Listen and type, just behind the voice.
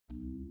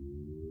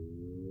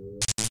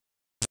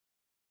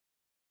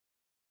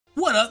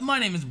What up? My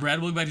name is Brad.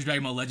 Welcome back to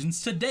Dragon Ball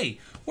Legends. Today,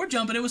 we're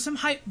jumping in with some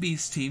Hype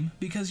Beast team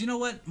because you know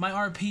what? My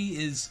RP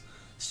is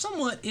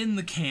somewhat in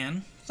the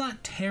can. It's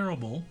not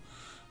terrible,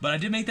 but I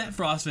did make that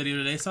Frost video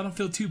today, so I don't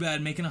feel too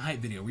bad making a Hype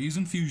video. We're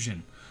using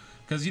Fusion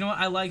because you know what?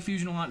 I like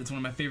Fusion a lot. It's one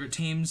of my favorite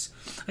teams.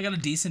 I got a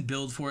decent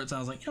build for it, so I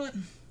was like, you know what?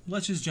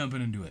 Let's just jump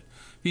in and do it.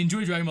 If you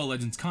enjoy Dragon Ball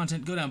Legends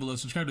content, go down below,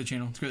 subscribe to the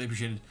channel. It's greatly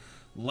appreciated.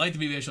 Like the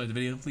video if you like the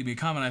video. Leave me a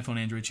comment, iPhone,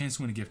 Android, chance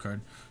to win a gift card.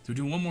 So we're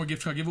doing one more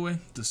gift card giveaway.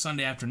 The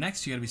Sunday after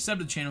next. You gotta be subbed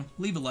to the channel,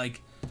 leave a like,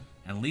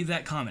 and leave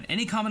that comment.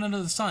 Any comment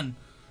under the sun,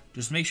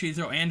 just make sure you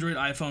throw Android,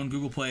 iPhone,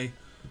 Google Play,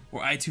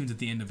 or iTunes at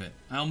the end of it.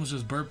 I almost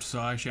just burped, so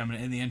actually I'm gonna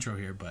end the intro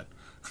here, but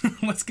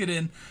let's get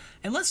in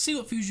and let's see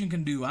what Fusion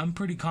can do. I'm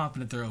pretty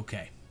confident they're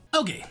okay.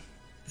 Okay,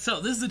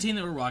 so this is the team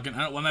that we're rocking.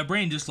 I don't want my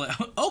brain just like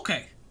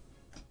okay.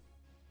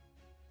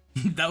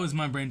 That was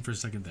my brain for a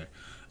second there.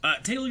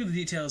 Take a look at the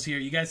details here.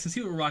 You guys can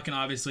see what we're rocking,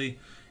 obviously.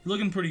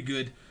 Looking pretty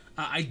good.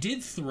 I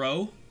did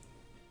throw,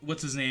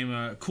 what's his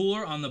name,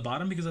 Cooler on the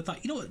bottom because I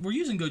thought, you know what, we're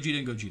using Gogeta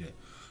and Gogeta.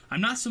 I'm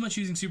not so much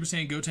using Super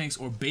Saiyan Gotenks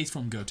or base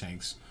form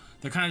Gotenks.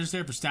 They're kind of just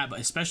there for stat, but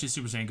especially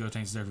Super Saiyan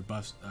Gotenks is there for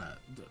buffs.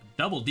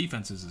 Double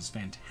defenses is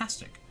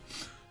fantastic.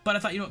 But I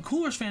thought, you know what,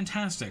 Cooler's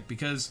fantastic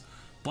because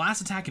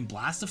blast attack and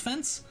blast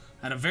defense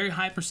at a very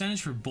high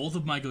percentage for both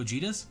of my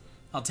Gogetas.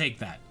 I'll take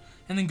that.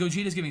 And then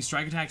Gogeta's giving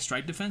strike attack,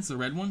 strike defense, the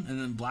red one,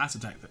 and then blast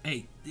attack.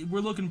 Hey,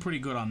 we're looking pretty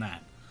good on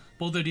that.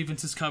 Both their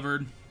defenses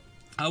covered.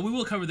 We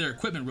will cover their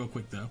equipment real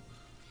quick, though.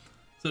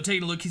 So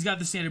taking a look, he's got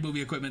the standard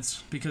movie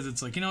equipments because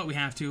it's like, you know what, we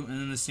have to. And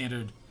then the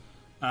standard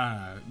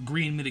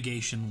green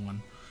mitigation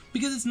one.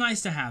 Because it's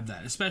nice to have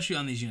that, especially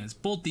on these units.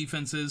 Both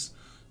defenses,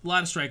 a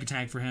lot of strike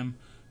attack for him.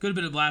 Good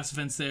bit of blast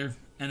defense there.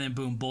 And then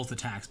boom, both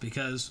attacks.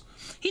 Because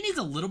he needs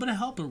a little bit of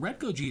help, but Red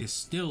Gogeta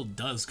still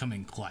does come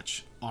in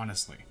clutch,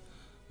 honestly.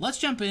 Let's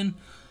jump in,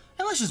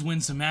 and let's just win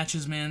some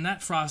matches, man.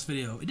 That Frost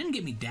video, it didn't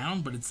get me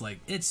down, but it's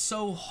like, it's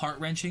so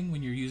heart-wrenching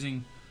when you're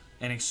using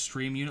an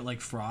extreme unit like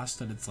Frost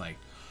that it's like,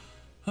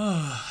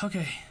 oh,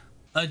 okay.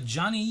 A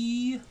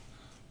Johnny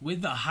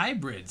with the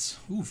hybrids.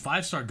 Ooh,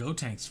 5-star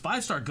Gotenks.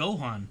 5-star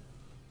Gohan.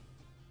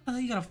 I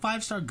thought you got a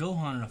 5-star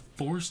Gohan and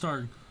a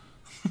 4-star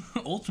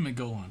Ultimate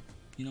Gohan.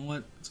 You know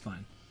what? It's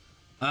fine.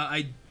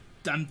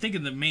 I'm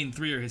thinking the main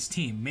three are his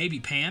team. Maybe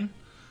Pan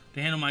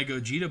to handle my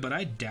Gogeta, but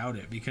I doubt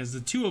it because the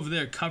two over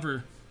there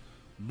cover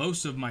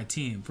most of my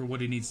team for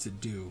what he needs to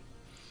do.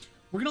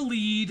 We'll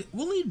lead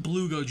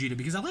blue Gogeta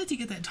because I like to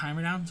get that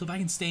timer down, so if I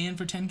can stay in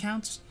for 10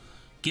 counts,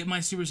 get my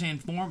Super Saiyan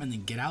form, and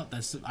then get out,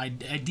 that's the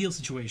ideal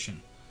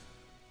situation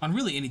on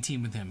really any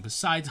team with him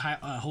besides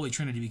Holy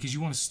Trinity, because you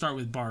want to start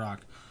with Bardock,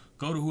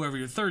 go to whoever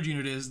your third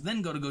unit is,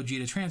 then go to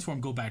Gogeta, transform,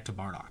 go back to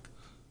Bardock.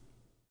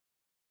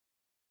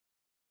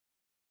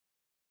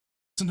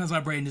 Sometimes my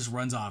brain just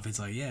runs off. It's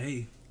like, yeah,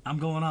 hey, I'm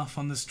going off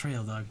on this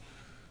trail, dog.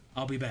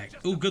 I'll be back.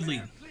 Oh, good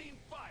lead.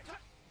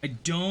 I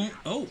don't...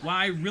 Oh, well,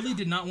 I really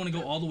did not want to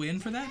go all the way in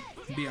for that.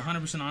 To be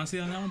 100% honest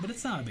on that one, but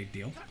it's not a big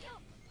deal.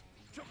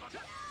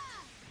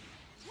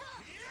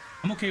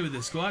 I'm okay with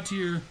this. Go out to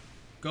your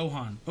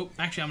Gohan. Oh,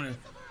 actually, I'm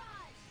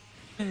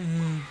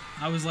gonna...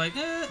 I was like,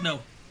 no.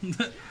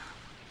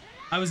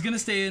 I was gonna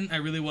stay in. I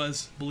really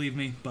was, believe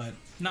me, but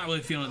not really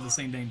feeling it at the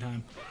same dang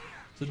time.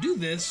 So do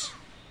this.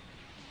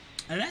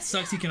 And that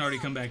sucks. He can already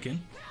come back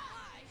in.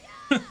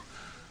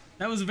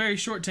 That was a very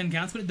short 10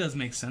 counts, but it does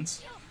make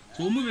sense.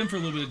 So we'll move in for a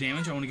little bit of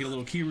damage. I want to get a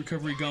little key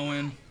recovery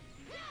going.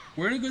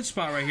 We're in a good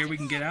spot right here. We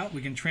can get out.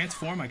 We can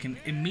transform. I can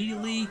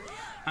immediately...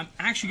 I'm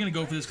actually going to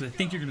go for this because I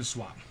think you're going to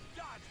swap.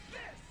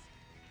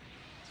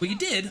 Well, you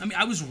did. I mean,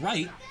 I was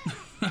right.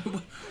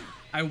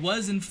 I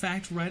was, in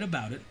fact, right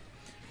about it.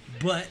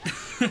 But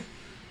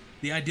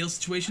the ideal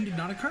situation did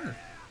not occur.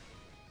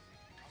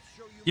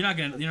 You're not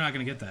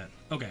gonna get that.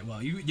 Okay,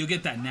 well, you'll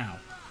get that now.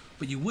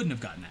 But you wouldn't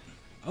have gotten that.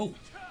 Oh.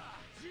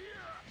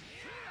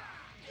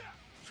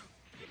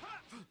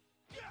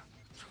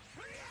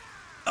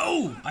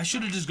 Oh! I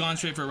should have just gone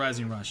straight for a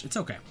Rising Rush. It's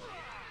okay.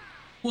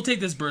 We'll take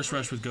this Burst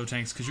Rush with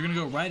Gotenks, because you're going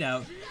to go right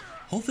out.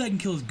 Hopefully I can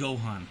kill his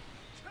Gohan.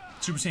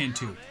 Super Saiyan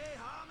 2.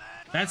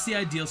 That's the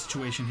ideal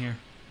situation here.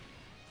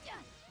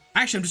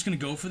 Actually, I'm just going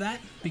to go for that,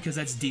 because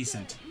that's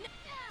decent.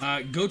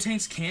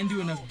 Gotenks can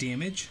do enough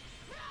damage.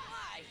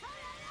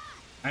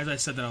 As I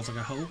said that, I was like,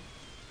 I hope.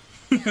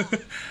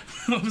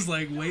 I was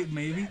like, wait,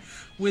 maybe.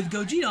 With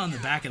Gogeta on the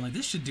back end, like,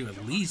 this should do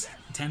at least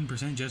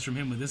 10% just from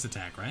him with this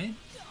attack, right?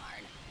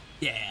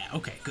 Yeah,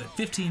 okay, good.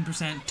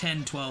 15%,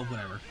 10, 12,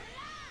 whatever.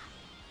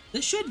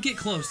 This should get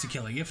close to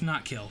killing, if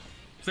not kill.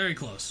 Very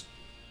close.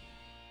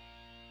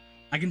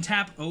 I can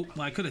tap... Oh,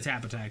 well, I could have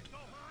tap attacked.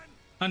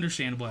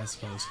 Understandable, I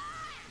suppose.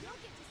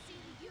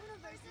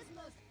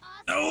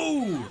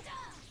 Oh!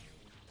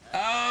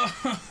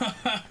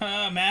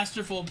 Oh!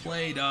 Masterful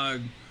play,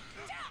 dog.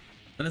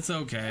 But it's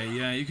okay.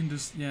 Yeah, you can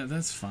just... Yeah,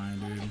 that's fine,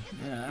 dude.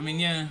 Yeah, I mean,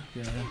 yeah.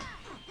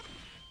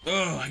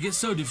 Oh, I get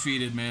so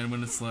defeated, man,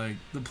 when it's like,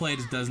 the play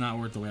just does not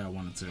work the way I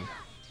want it to.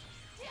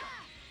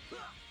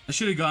 I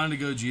should have gone to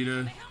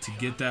Gogeta to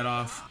get that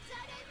off.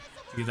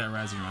 To get that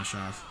Rising Rush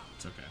off.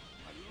 It's okay.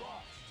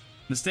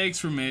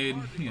 Mistakes were made,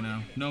 you know.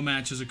 No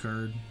matches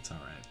occurred. It's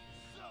alright.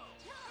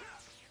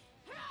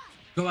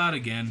 Go out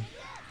again.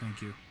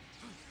 Thank you.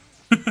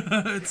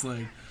 It's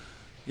like,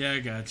 yeah, I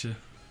gotcha.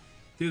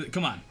 Dude,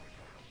 come on.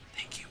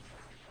 Thank you.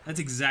 That's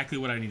exactly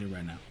what I needed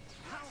right now.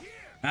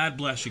 God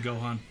bless you,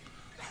 Gohan.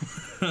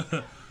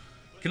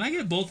 Can I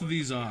get both of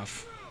these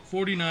off?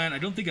 49, I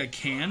don't think I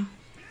can.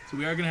 So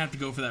we are going to have to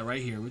go for that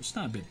right here, which is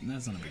not a big,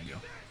 that's not a big deal.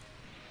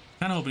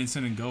 Kind of hoping he's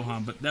sending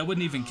Gohan, but that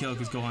wouldn't even kill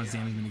because Gohan's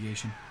damage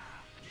mitigation.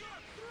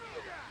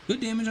 Good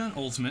damage on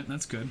ultimate,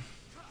 that's good.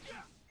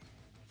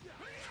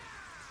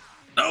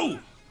 Oh!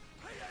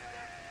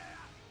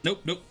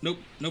 Nope, nope, nope,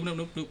 nope, nope,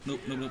 nope, nope, nope,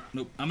 nope, nope,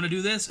 nope. I'm going to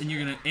do this, and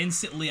you're going to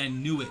instantly, I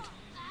knew it.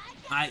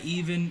 I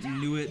even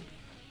knew it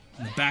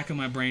in the back of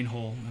my brain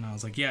hole, and I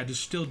was like, yeah,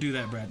 just still do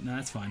that, Brad. No,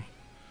 that's fine.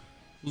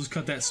 We'll just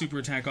cut that super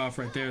attack off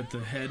right there at the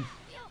head.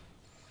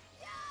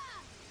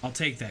 I'll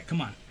take that.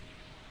 Come on.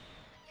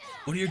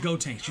 What are your Go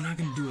Tanks? You're not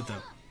going to do it,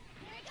 though.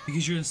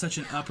 Because you're in such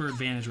an upper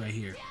advantage right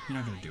here. You're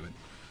not going to do it.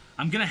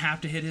 I'm going to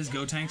have to hit his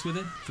Go Tanks with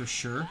it, for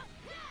sure.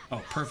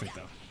 Oh, perfect,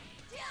 though.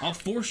 I'll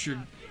force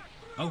your...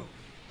 Oh.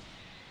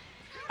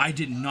 I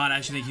did not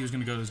actually think he was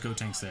going to go to his Go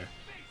Tanks there.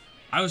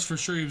 I was for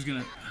sure he was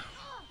going to...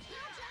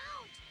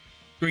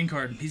 Green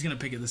card. He's going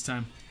to pick it this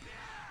time.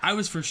 I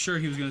was for sure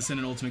he was going to send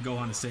an ultimate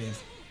Gohan to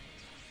save.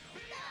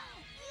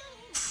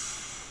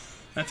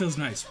 That feels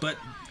nice. But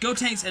Go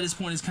Tanks at this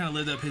point has kind of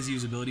lived up his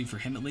usability for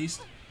him at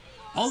least.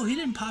 Although he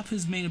didn't pop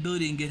his main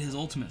ability and get his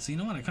ultimate. So you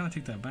know what? I kind of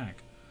take that back.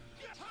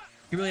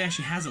 He really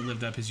actually hasn't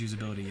lived up his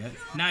usability yet.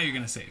 Now you're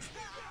going to save.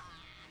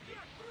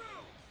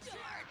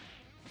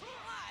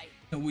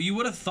 You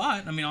would have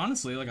thought. I mean,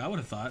 honestly, like I would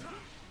have thought.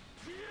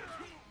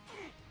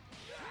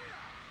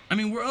 I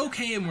mean, we're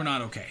okay and we're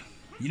not okay.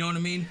 You know what I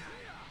mean?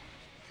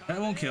 That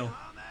won't kill.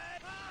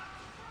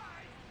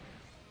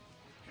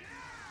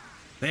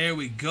 There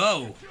we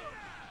go.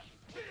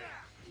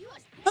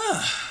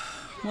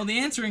 Well, the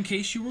answer, in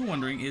case you were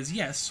wondering, is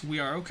yes, we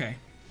are okay.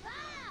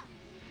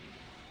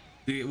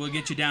 We'll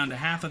get you down to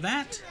half of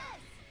that.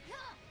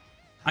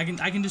 I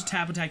can just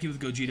tap attack you with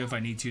Gogeta if I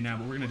need to now,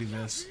 but we're gonna do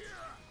this.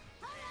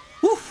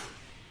 Woo!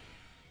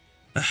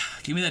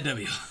 Give me that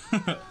W.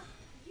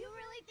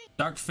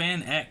 Dark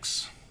Fan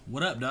X.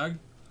 What up, dog?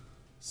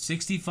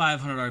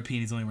 6,500 RP and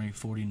he's only ranking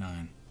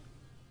 49.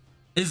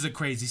 This is a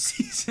crazy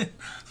season.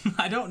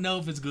 I don't know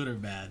if it's good or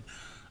bad.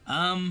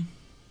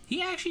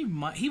 He actually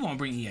might. He won't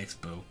bring EX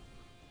Boo.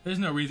 There's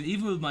no reason.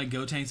 Even with my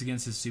Go Tanks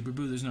against his Super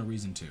Boo, there's no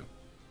reason to.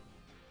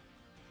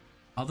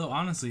 Although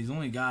honestly, he's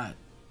only got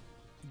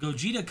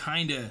Gogeta.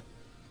 Kinda.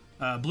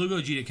 Blue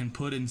Gogeta can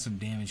put in some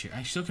damage here.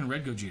 I still can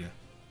Red Gogeta.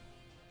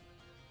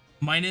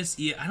 Minus,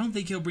 I don't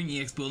think he'll bring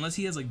EX Boo unless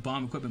he has like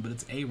bomb equipment, but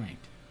it's A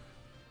ranked.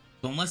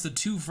 So unless the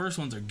two first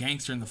ones are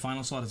gangster and the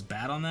final slot is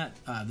bad on that,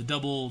 the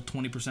double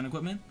 20%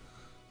 equipment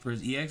for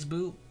his EX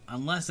Boo,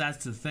 unless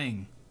that's the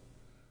thing,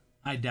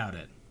 I doubt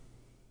it.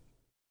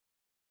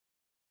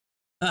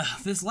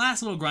 This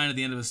last little grind at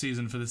the end of the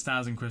season for this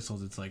 1,000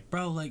 crystals, it's like,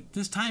 bro, like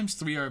this times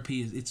 3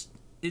 RP is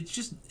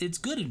it's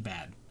good and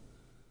bad.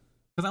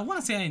 Because I want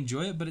to say I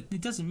enjoy it, but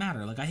it doesn't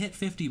matter. Like I hit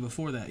 50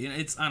 before that. You know,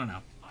 I don't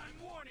know.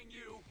 I'm warning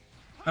you.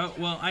 Oh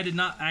well, I did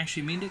not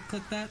actually mean to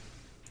click that.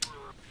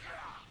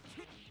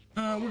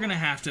 We're gonna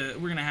have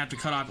to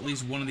cut off at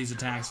least one of these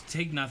attacks.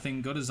 Take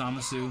nothing. Go to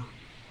Zamasu.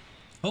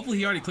 Hopefully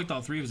he already clicked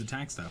all 3 of his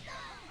attacks though.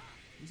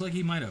 Looks like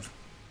he might have.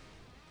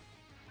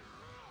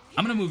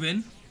 I'm gonna move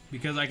in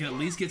because I can at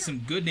least get some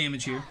good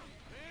damage here.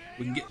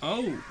 We can get.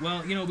 Oh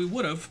well, you know we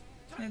would have.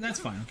 That's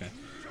fine. Okay.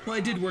 Well,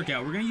 it did work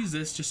out. We're gonna use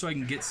this just so I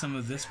can get some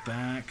of this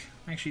back.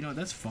 Actually, no,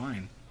 that's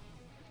fine.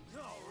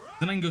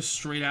 Then I can go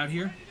straight out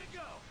here.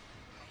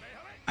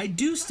 I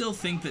do still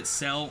think that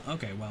Cell.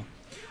 Okay, well.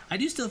 I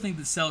do still think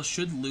that Cell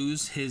should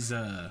lose his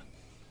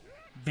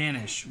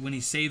Vanish when he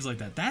saves like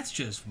that. That's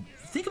just...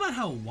 Think about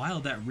how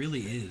wild that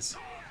really is.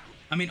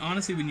 I mean,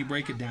 honestly, when you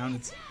break it down,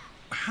 it's...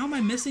 How am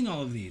I missing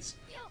all of these?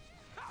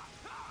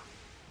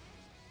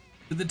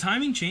 Did the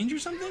timing change or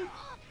something?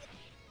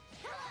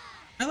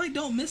 I, like,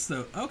 don't miss,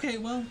 though. Okay,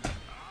 well...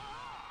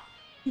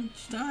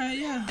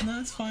 yeah, no,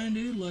 that's fine,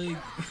 dude. Like...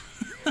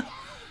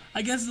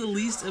 I guess the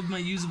least of my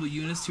usable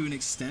units to an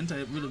extent.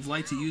 I would have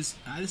liked to use...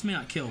 this may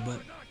not kill,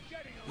 but...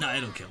 No,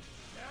 it'll kill.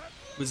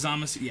 With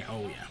Zamasu, yeah,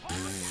 oh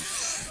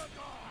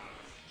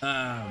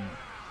yeah.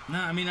 No,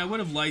 I mean, I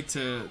would have liked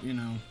to, you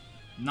know,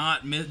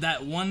 not miss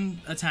that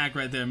one attack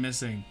right there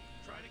missing.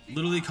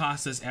 Literally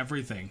cost us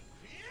everything.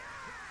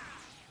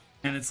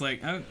 And it's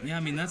like, oh, yeah, I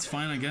mean, that's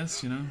fine, I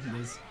guess, you know.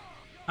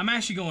 I'm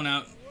actually going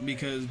out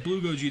because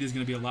Blue Gogeta is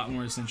going to be a lot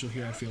more essential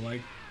here, I feel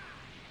like.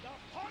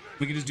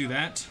 We can just do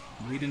that.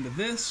 Lead into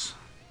this.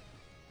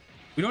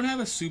 We don't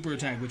have a super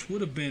attack, which would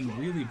have been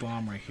really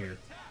bomb right here.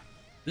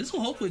 This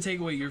will hopefully take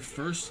away your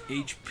first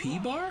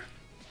HP bar?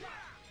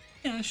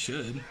 Yeah, it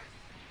should.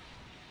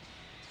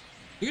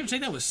 You're gonna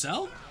take that with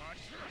Cell?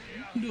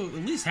 You can do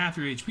at least half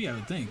your HP, I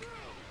would think.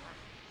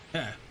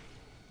 Yeah.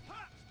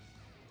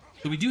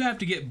 So we do have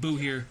to get Boo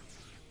here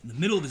in the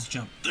middle of this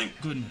jump.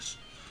 Thank goodness.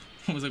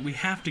 I was like, we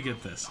have to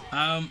get this.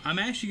 I'm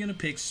actually gonna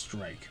pick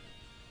Strike.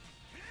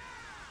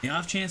 The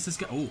off chance this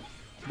guy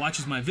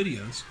watches my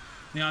videos.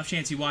 The off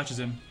chance he watches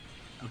him.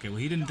 Okay, well,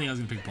 he didn't think I was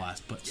going to pick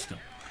Blast, but still.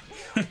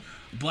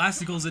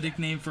 Blasticle's a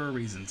nickname for a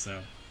reason,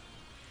 so.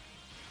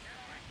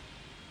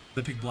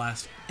 I pick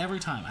Blast every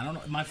time. I don't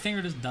know. My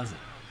finger just does it.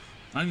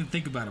 I don't even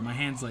think about it. My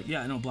hand's like,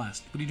 yeah, no,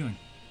 Blast. What are you doing?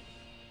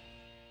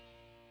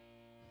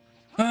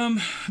 I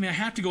mean, I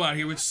have to go out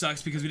here, which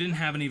sucks because we didn't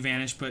have any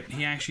Vanish, but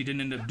he actually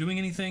didn't end up doing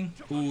anything.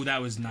 Ooh,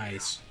 that was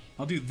nice.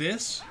 I'll do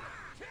this.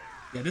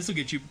 Yeah, this will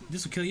get you.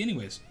 This will kill you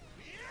anyways.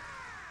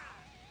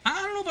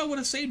 I don't know if I would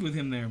have saved with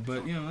him there,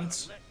 but, you know,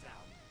 that's...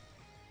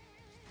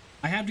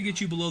 I have to get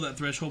you below that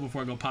threshold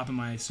before I go popping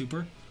my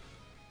super.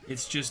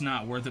 It's just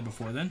not worth it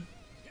before then.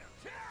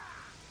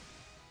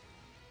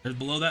 There's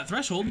below that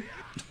threshold,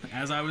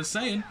 as I was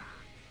saying.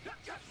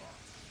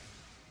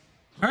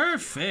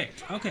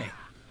 Perfect. Okay.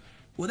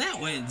 Well,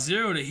 that went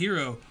 0 to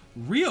hero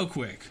real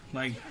quick.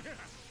 Like...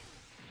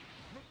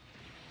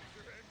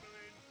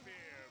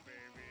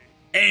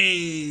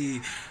 Hey!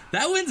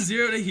 That went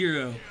 0 to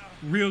hero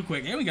real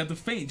quick. And we got the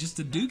feint, just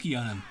a dookie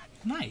on him.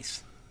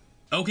 Nice.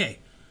 Okay.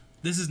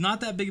 This is not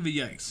that big of a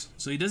yikes.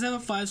 So he does have a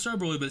 5-star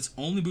Broly, but it's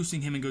only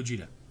boosting him and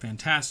Gogeta.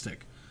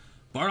 Fantastic.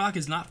 Bardock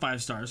is not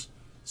 5 stars.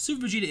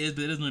 Super Vegeta is,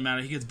 but it doesn't really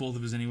matter. He gets both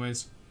of his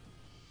anyways.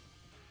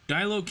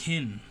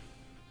 Dilokin.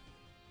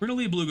 We're going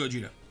to leave Blue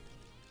Gogeta.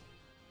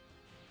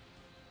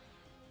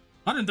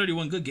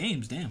 131 good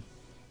games, damn.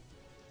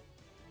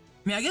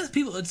 I mean, I guess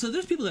people... So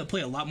there's people that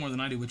play a lot more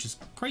than I do, which is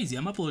crazy.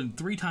 I'm uploading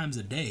 3 times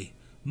a day.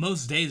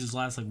 Most days this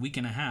last, like, week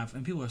and a half,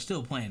 and people are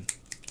still playing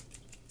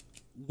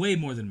way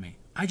more than me.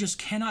 I just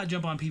cannot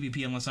jump on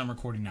PvP unless I'm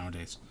recording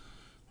nowadays.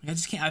 Like, I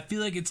just can't. I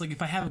feel like it's like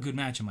if I have a good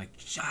match, I'm like,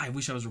 I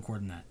wish I was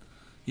recording that.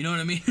 You know what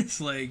I mean?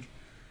 It's like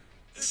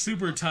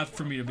super tough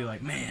for me to be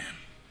like, man.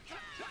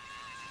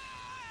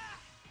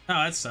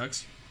 Oh, that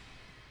sucks.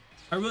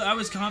 I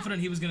was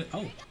confident he was gonna.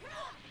 Oh,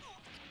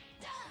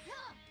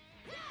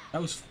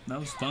 that was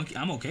funky.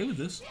 I'm okay with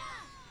this.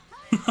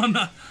 I'm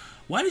not.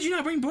 Why did you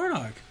not bring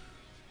Bardock?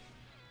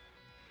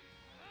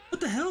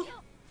 What the hell?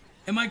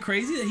 Am I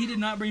crazy that he did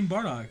not bring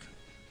Bardock?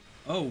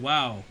 Oh,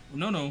 wow.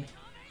 No.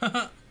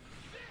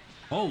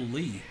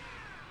 Holy.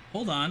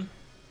 Hold on.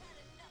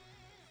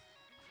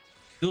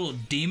 You little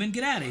demon,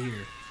 get out of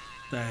here.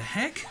 The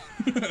heck?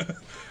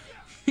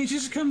 He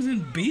just comes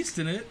in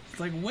beasting it. It's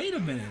like, wait a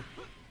minute.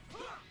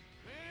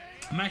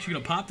 I'm actually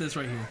going to pop this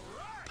right here.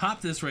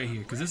 Pop this right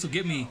here, because this will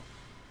get me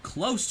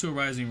close to a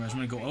Rising Rush. I'm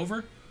going to go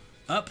over,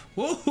 up.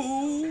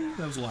 Whoa!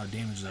 That was a lot of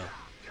damage, though.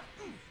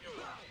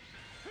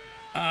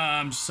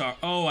 I'm sorry.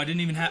 Oh, I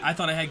didn't even have... I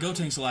thought I had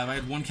Gotenks alive. I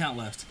had 1 count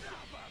left.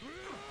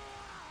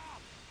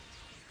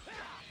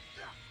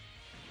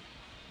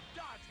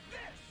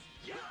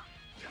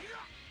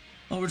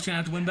 Oh, we're just gonna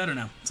have to win better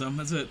now. So,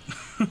 that's it.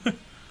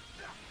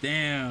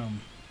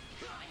 Damn.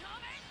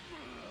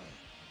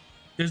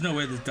 There's no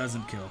way this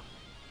doesn't kill.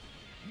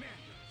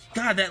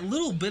 God, that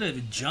little bit of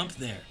a jump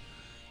there.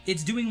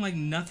 It's doing, like,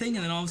 nothing,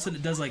 and then all of a sudden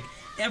it does, like,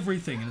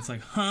 everything. And it's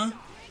like, huh?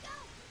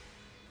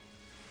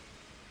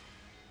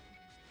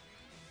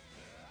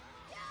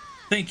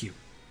 Thank you.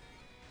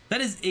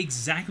 That is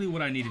exactly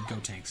what I needed,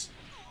 Gotenks.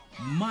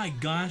 My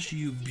gosh,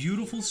 you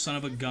beautiful son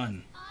of a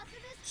gun.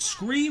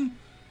 Scream.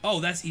 Oh,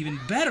 that's even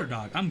better,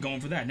 dog. I'm going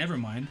for that. Never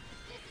mind.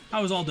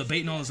 I was all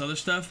debating all this other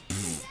stuff.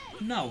 Pfft.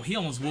 No, he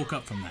almost woke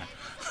up from that.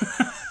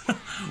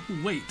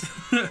 Wait.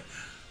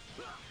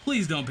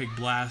 Please don't pick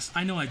Blast.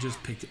 I know I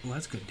just picked it. Oh,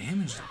 that's good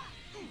damage, though.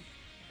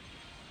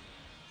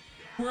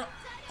 We're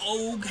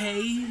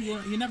okay.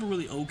 You're never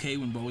really okay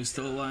when Broly's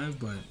still alive,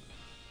 but...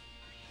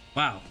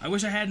 Wow. I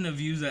wish I hadn't have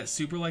used that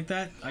super like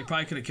that. I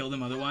probably could have killed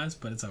him otherwise,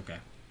 but it's okay.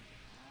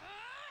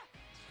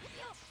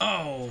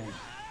 Oh...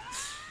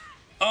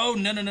 Oh,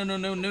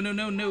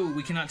 no.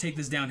 We cannot take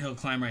this downhill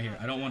climb right here.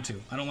 I don't want to.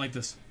 I don't like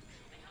this.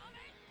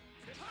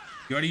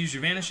 You already used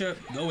your Vanish up.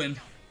 Go in.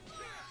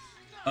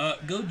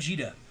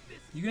 Gogeta.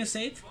 You gonna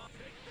save?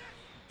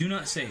 Do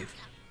not save.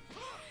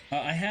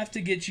 I have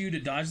to get you to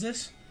dodge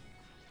this.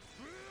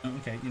 Oh,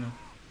 okay, you know.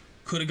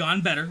 Could have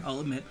gone better, I'll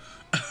admit.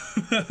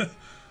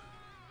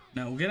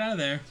 Now, we'll get out of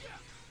there.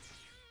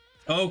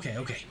 Okay.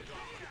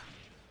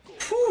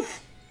 Whew.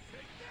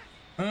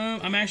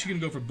 I'm actually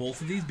gonna go for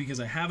both of these because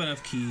I have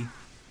enough ki.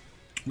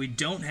 We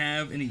don't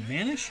have any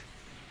Vanish.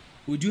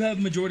 We do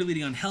have majority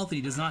leading on health, and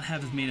he does not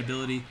have his main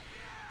ability,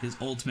 his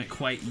ultimate,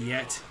 quite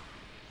yet.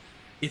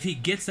 If he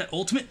gets that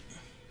ultimate...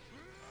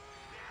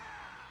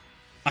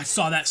 I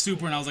saw that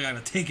super, and I was like, I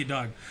gotta take it,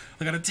 dog.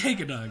 I gotta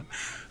take it, dog.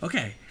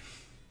 Okay.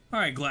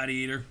 Alright,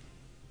 Gladiator.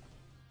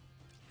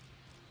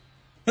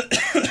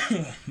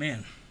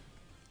 Man.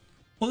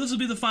 Well, this will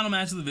be the final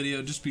match of the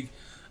video.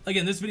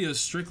 Again, this video is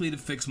strictly to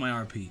fix my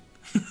RP.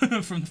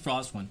 From the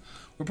Frost one.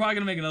 We're probably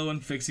going to make another one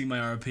fixing my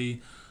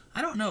RP.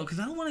 I don't know, because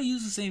I don't want to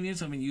use the same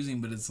units I've been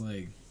using, but it's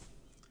like...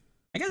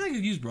 I guess I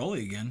could use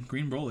Broly again.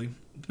 Green Broly.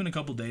 It's been a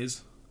couple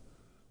days.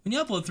 When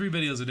you upload 3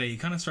 videos a day, you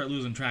kind of start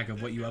losing track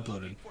of what you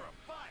uploaded.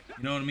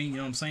 You know what I mean? You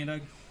know what I'm saying,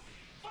 Doug?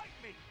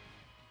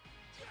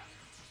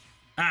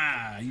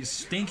 Ah, you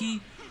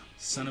stinky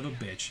son of a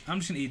bitch. I'm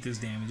just going to eat this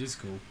damage. It's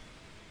cool.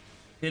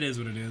 It is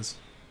what it is.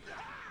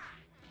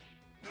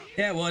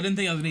 Yeah, well, I didn't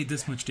think I was gonna need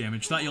this much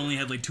damage. Thought you only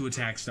had like 2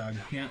 attacks, dog.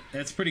 Yeah,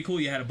 that's pretty cool.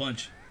 You had a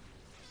bunch.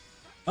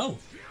 Oh.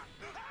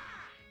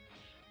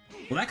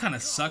 Well, that kind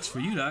of sucks for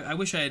you, dog. I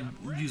wish I had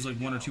used like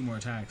 1 or 2 more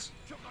attacks.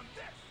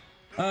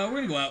 We're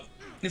gonna go out.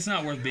 It's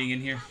not worth being in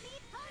here.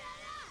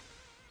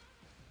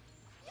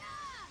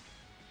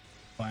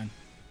 Fine.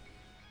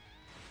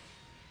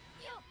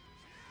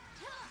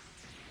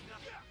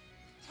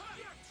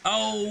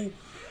 Oh,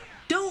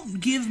 don't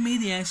give me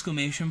the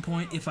exclamation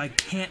point if I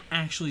can't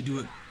actually do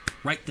it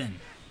right then.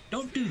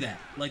 Don't do that.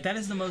 Like, that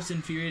is the most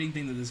infuriating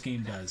thing that this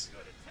game does.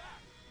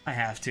 I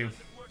have to.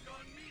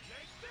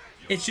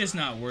 It's just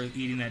not worth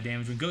eating that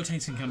damage. When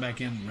Gotenks can come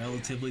back in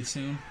relatively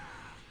soon,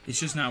 it's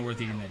just not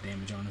worth eating that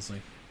damage,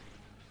 honestly.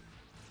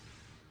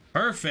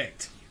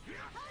 Perfect.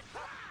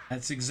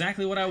 That's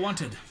exactly what I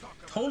wanted.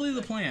 Totally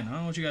the plan. I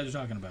don't know what you guys are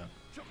talking about.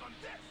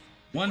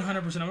 100%. I'm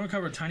going to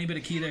recover a tiny bit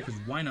of ki there, because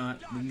why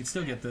not? We can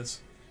still get this.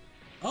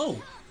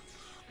 Oh!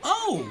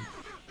 Oh!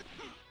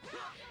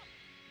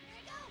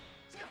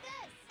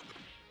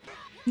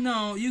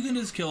 No, you can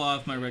just kill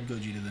off my red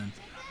Gogeta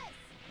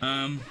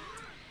then.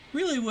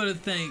 Really would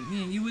have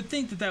you would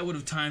think that that would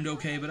have timed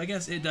okay, but I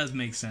guess it does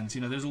make sense.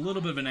 You know, there's a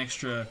little bit of an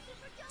extra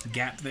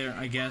gap there,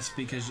 I guess,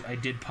 because I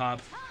did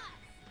pop.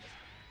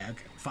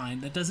 Okay,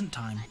 fine. That doesn't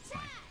time.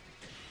 Fine.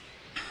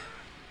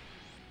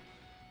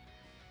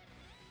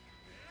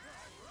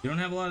 You don't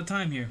have a lot of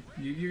time here.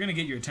 You're going to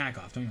get your attack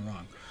off, don't get me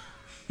wrong.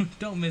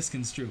 Don't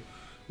misconstrue.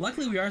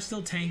 Luckily, we are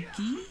still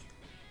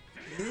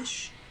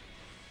tanky-ish.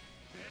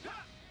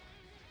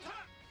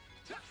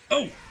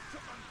 Oh!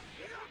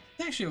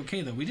 It's actually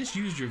okay, though. We just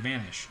used your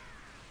Vanish.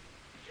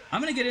 I'm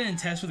going to get in and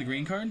test with a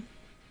green card.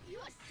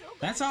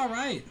 That's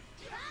alright.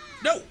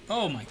 No!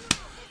 Oh, my...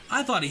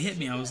 I thought he hit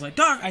me. I was like,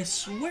 Doc, I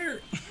swear...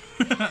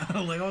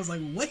 I was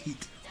like,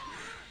 wait.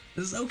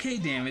 This is okay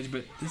damage,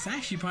 but this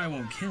actually probably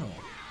won't kill.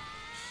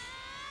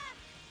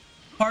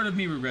 Part of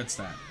me regrets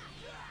that.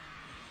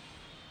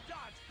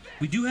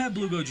 We do have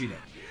Blue Gogeta.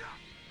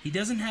 He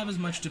doesn't have as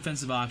much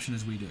defensive option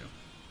as we do.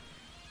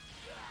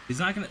 He's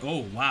not gonna...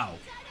 Oh, wow.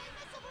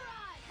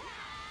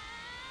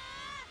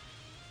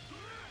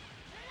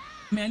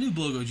 I mean, I knew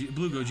Blue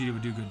Gogeta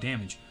would do good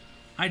damage.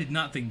 I did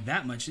not think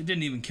that much. It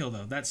didn't even kill,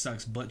 though. That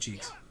sucks butt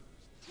cheeks.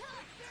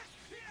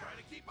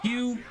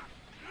 Q.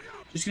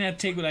 Just gonna have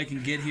to take what I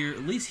can get here.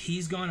 At least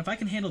he's gone. If I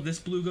can handle this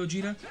Blue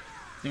Gogeta,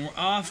 then we're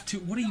off to...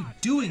 What are you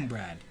doing,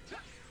 Brad?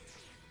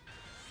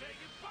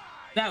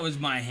 That was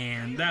my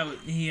hand. That was...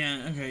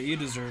 Yeah, okay, you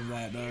deserve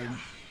that, dog.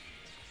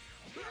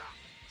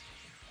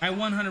 I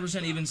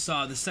 100% even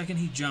saw the second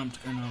he jumped,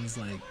 and I was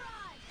like,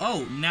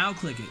 oh, now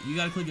click it. You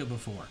gotta click it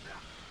before.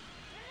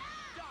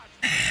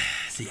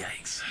 It's a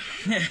yikes.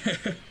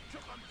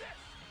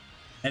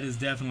 That is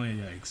definitely a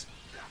yikes.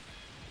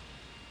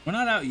 We're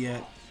not out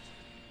yet.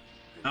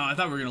 Oh, I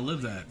thought we were gonna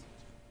live that.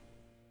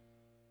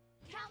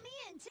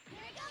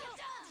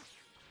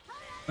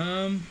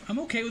 I'm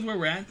okay with where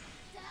we're at.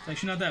 It's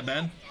actually not that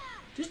bad.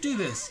 Just do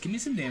this. Give me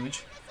some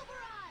damage.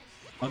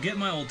 I'll get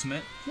my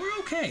ultimate. We're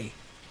okay.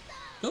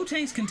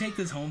 Gotenks can take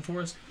this home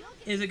for us.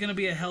 Is it going to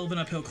be a hell of an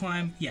uphill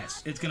climb?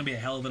 Yes, it's going to be a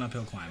hell of an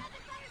uphill climb.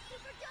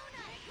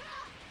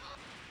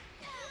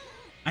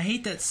 I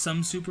hate that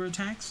some super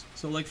attacks.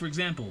 So, like, for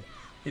example,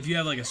 if you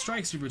have, like, a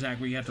strike super attack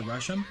where you have to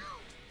rush them,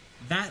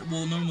 that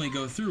will normally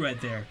go through right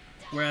there,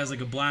 whereas,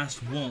 like, a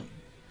blast won't.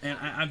 And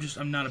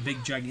I'm not a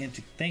big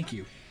gigantic... Thank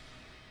you.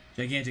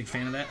 Gigantic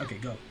fan of that. Okay,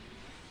 go.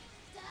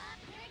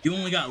 You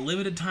only got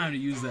limited time to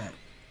use that.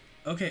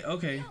 Okay,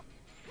 okay.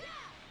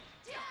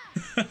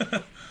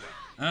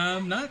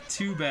 Not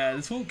too bad.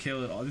 This won't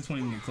kill at all. This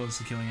won't even get close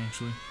to killing,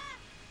 actually.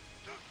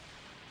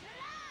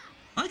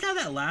 I like how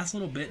that last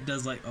little bit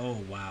does, like... Oh,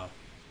 wow.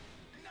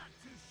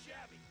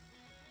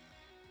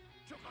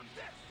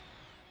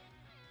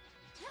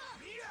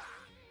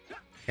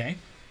 Okay.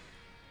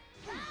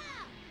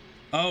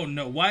 Oh,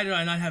 no. Why did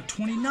I not have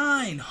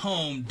 29?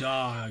 Home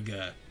dog.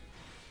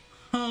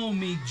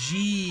 Homie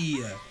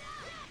G.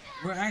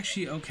 We're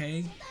actually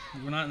okay.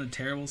 We're not in a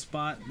terrible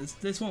spot.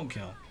 This won't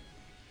kill.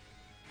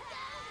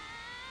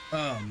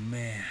 Oh,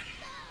 man.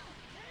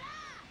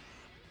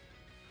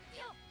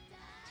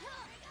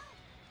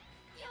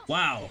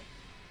 Wow.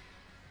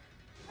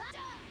 I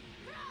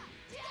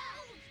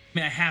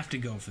mean, I have to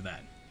go for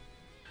that.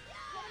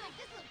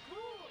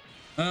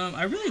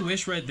 I really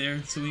wish right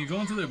there, so when you're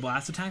going through their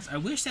blast attacks, I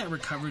wish that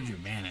recovered your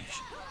Vanish.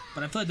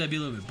 But I feel like that'd be a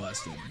little bit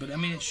busted. But, I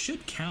mean, it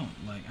should count.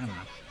 Like, I don't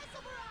know.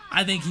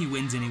 I think he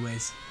wins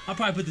anyways. I'll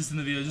probably put this in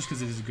the video just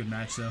because it is a good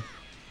match, though.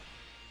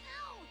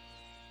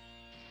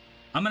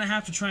 I'm going to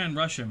have to try and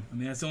rush him. I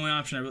mean, that's the only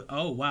option I really...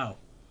 Oh, wow.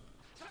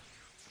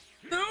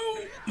 No!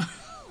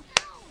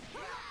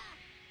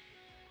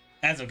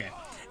 That's okay.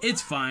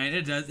 It's fine.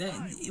 It does.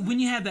 When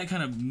you have that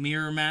kind of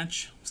mirror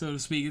match, so to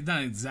speak, it's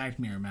not an exact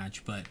mirror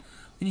match, but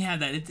when you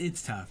have that,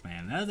 it's tough,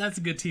 man. That's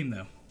a good team,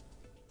 though.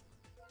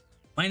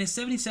 Minus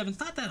 77 is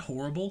not that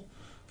horrible,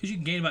 because you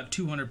can gain about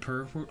 200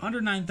 per. We're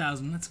under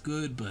 9,000. That's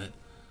good, but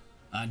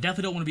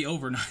definitely don't want to be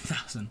over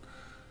 9,000.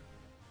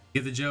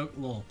 Get the joke?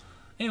 Lol.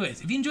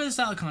 Anyways, if you enjoy this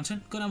style of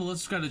content, go down below,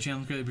 subscribe to the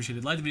channel. Greatly appreciate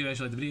it. Like the video,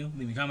 actually like the video.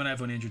 Leave me a comment,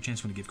 iPhone, Android,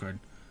 chance to win a gift card.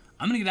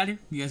 I'm gonna get out of here.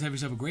 You guys have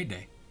yourself a great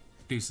day.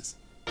 Deuces.